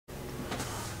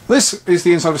This is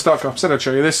the inside of a start car. I said I'd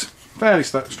show you this. Fairly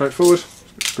straightforward.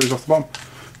 Screws off the bottom.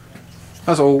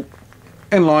 That's all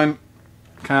in line.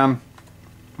 Can.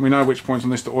 We know which points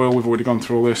on this to oil. We've already gone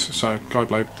through all this. So guide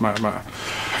blade matter.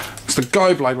 It's the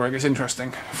guide blade where it gets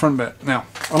interesting. Front bit. Now,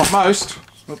 unlike most.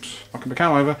 Oops, knocking the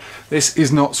cam over. This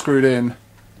is not screwed in.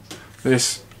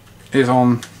 This is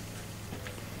on.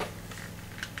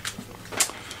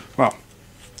 Well,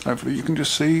 hopefully you can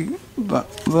just see that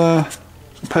there.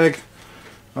 It's a peg.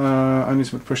 I need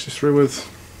to push this through with.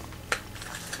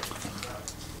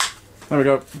 There we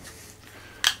go.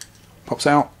 Pops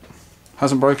out.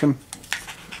 Hasn't broken.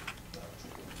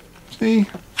 See?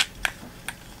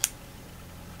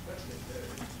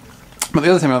 But the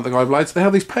other thing about the guide blades, they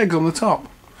have these pegs on the top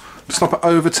to stop it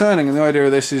overturning, and the idea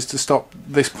of this is to stop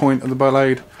this point of the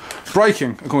blade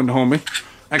breaking, according to Hornby.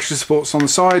 Extra supports on the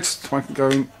sides to make it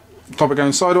go, stop it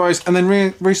going sideways, and then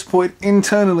re-support it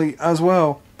internally as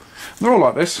well. And they're all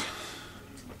like this.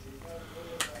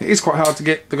 It is quite hard to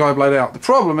get the guide blade out. The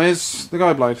problem is the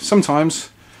guide blade. Sometimes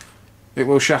it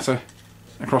will shatter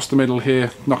across the middle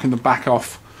here, knocking the back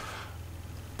off.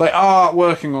 They are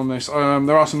working on this.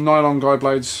 There are some nylon guide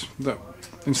blades that,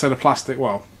 instead of plastic,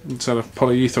 well, instead of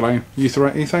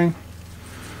polyethylene,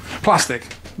 plastic,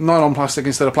 nylon plastic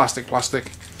instead of plastic,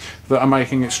 that are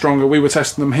making it stronger. We were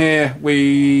testing them here.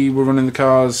 We were running the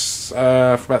cars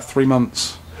for about 3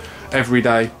 months, every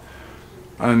day,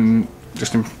 and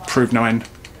just improved no end.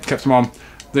 Kept them on.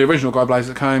 The original guide blades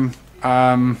that came,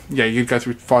 yeah, you'd go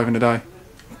through 5 in a day,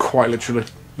 quite literally.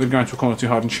 They'd go into a corner too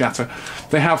hard and shatter.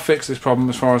 They have fixed this problem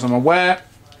as far as I'm aware,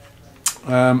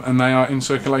 and they are in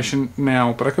circulation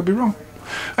now, but I could be wrong.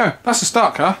 Oh, that's a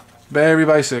start car. Very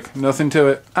basic, nothing to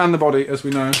it. And the body, as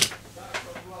we know,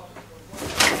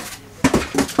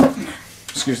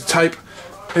 excuse the tape,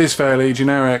 is fairly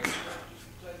generic.